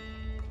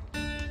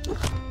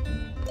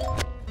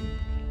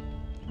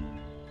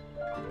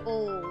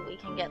 Oh, we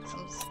can get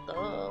some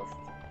stuff.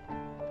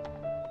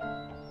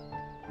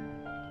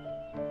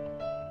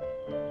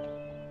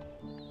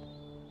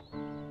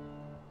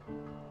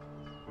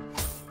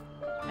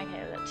 Okay,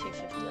 we've got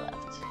 250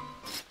 left.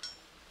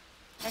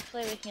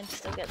 Hopefully we can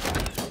still get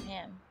something from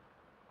him.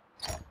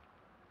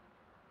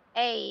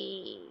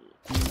 Hey!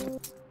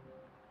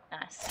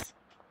 Nice.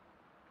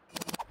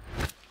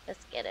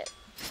 Let's get it.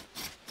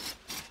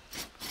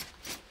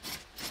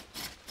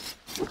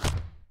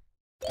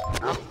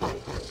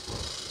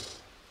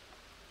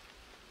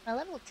 We're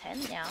level 10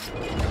 now,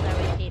 even though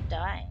we keep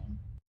dying.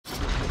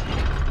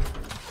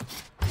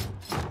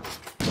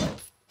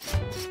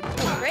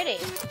 Oh, pretty!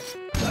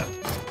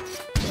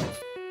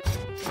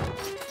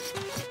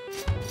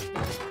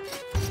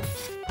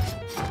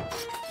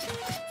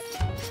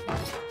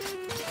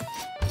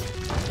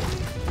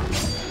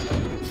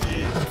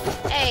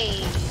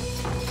 Hey!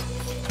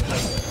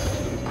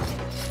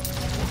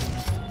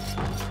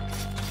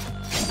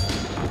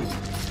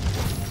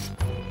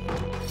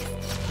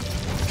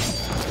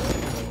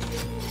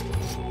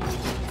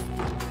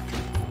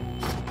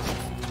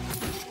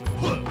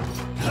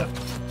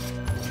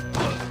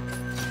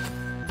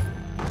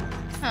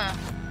 Huh.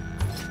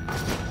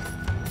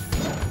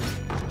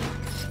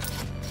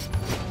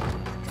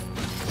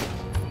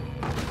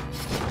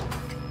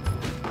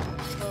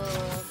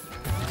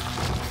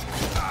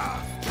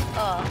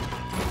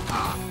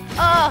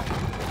 Oh!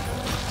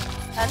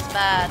 That's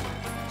bad.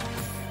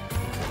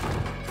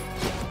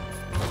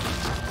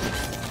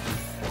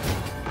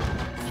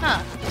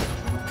 Huh.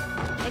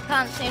 They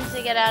can't seem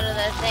to get out of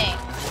their thing.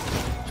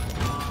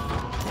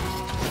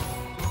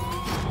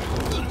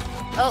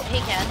 Oh, he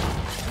can.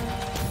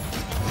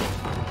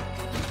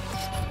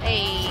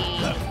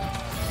 Hey.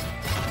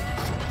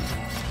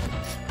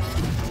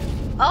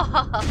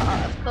 Oh,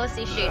 of course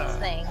he shoots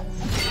things.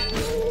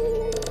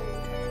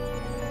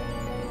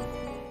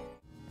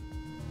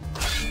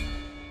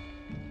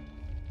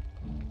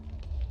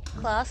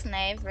 Class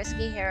Knave,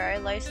 risky hero,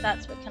 low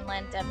stats but can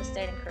land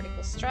devastating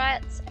critical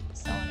strikes,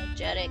 so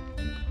energetic.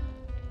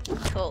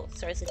 Cool,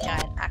 throws a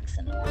giant axe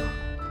in it.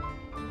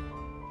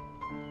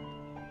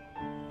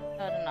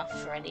 Not enough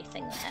for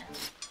anything there.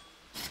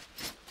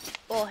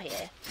 Or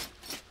here.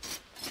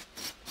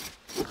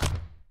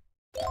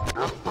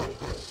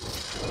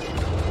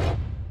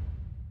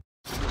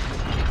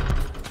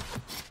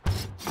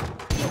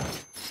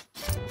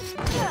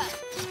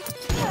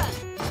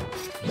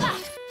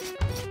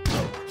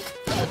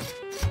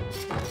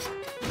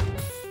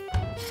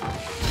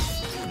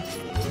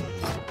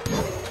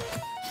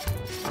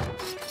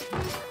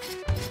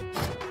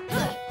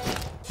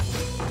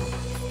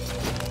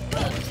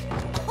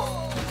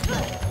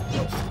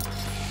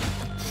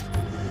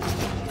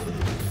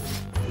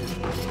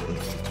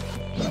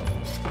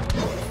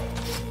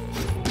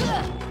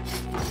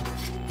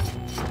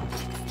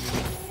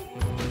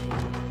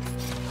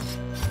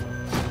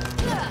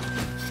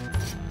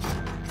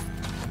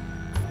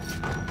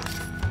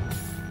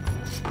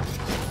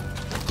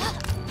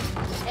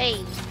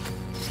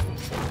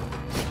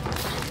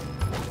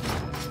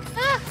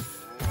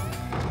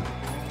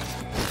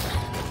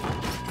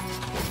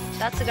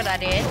 That's a good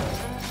idea.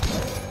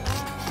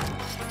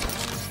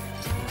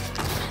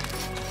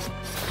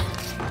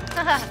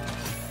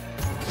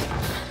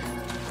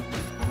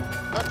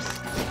 Oops.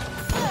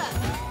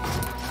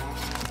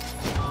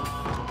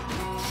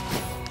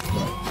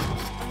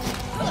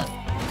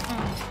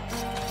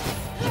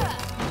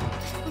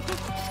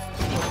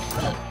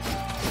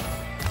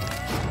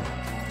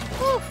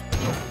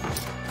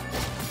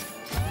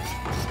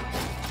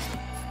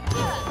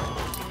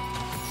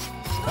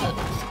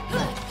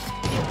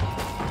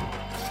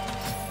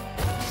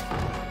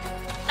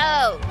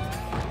 Oh.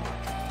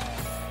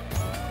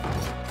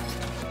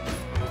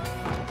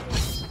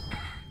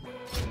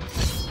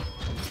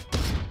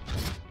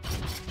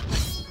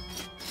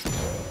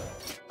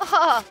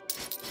 Oh,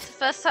 it's the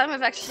first time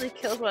I've actually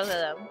killed one of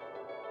them.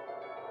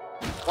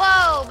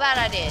 Whoa, bad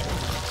idea.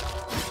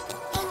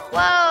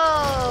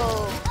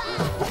 Whoa.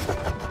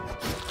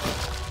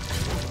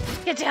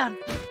 Get down.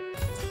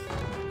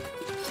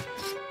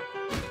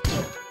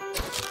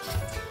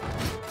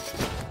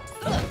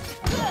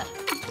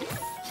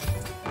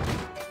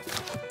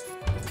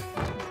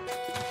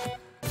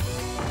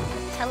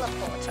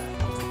 Teleporter.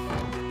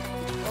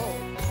 Oh.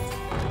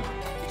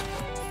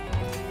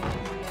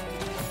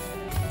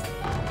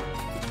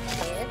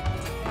 Weird.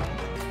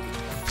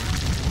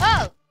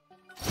 Oh!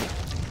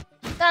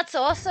 That's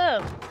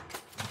awesome.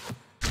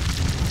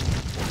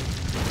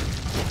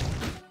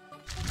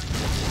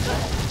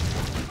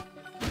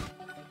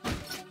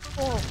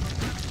 Oh.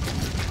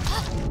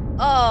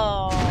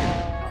 Oh.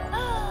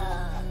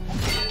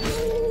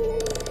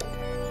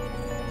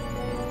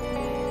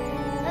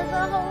 There's a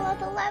whole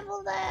other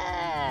level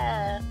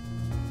there.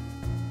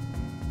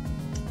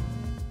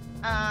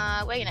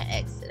 We're gonna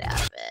exit out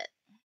of it.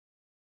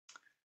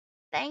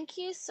 Thank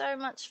you so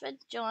much for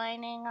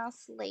joining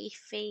us,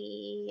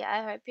 Leafy.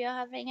 I hope you're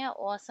having an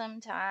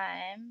awesome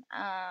time.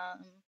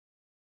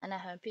 And I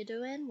hope you're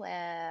doing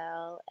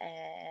well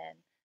and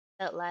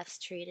that life's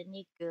treating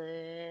you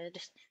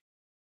good.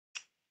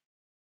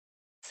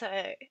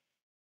 So,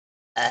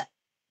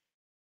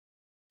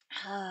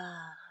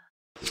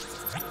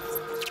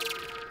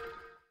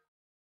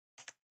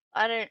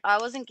 I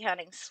wasn't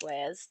counting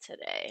swears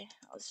today.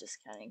 I was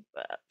just counting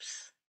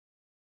burps.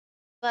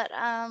 But,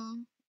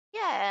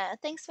 yeah,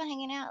 thanks for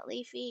hanging out,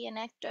 Leafy and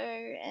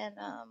Ecto, and,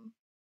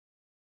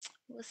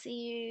 we'll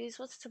see you,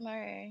 what's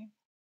tomorrow?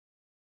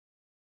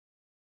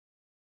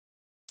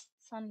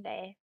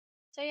 Sunday.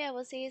 So yeah,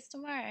 we'll see you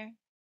tomorrow.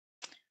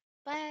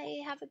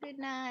 Bye, have a good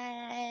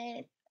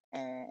night.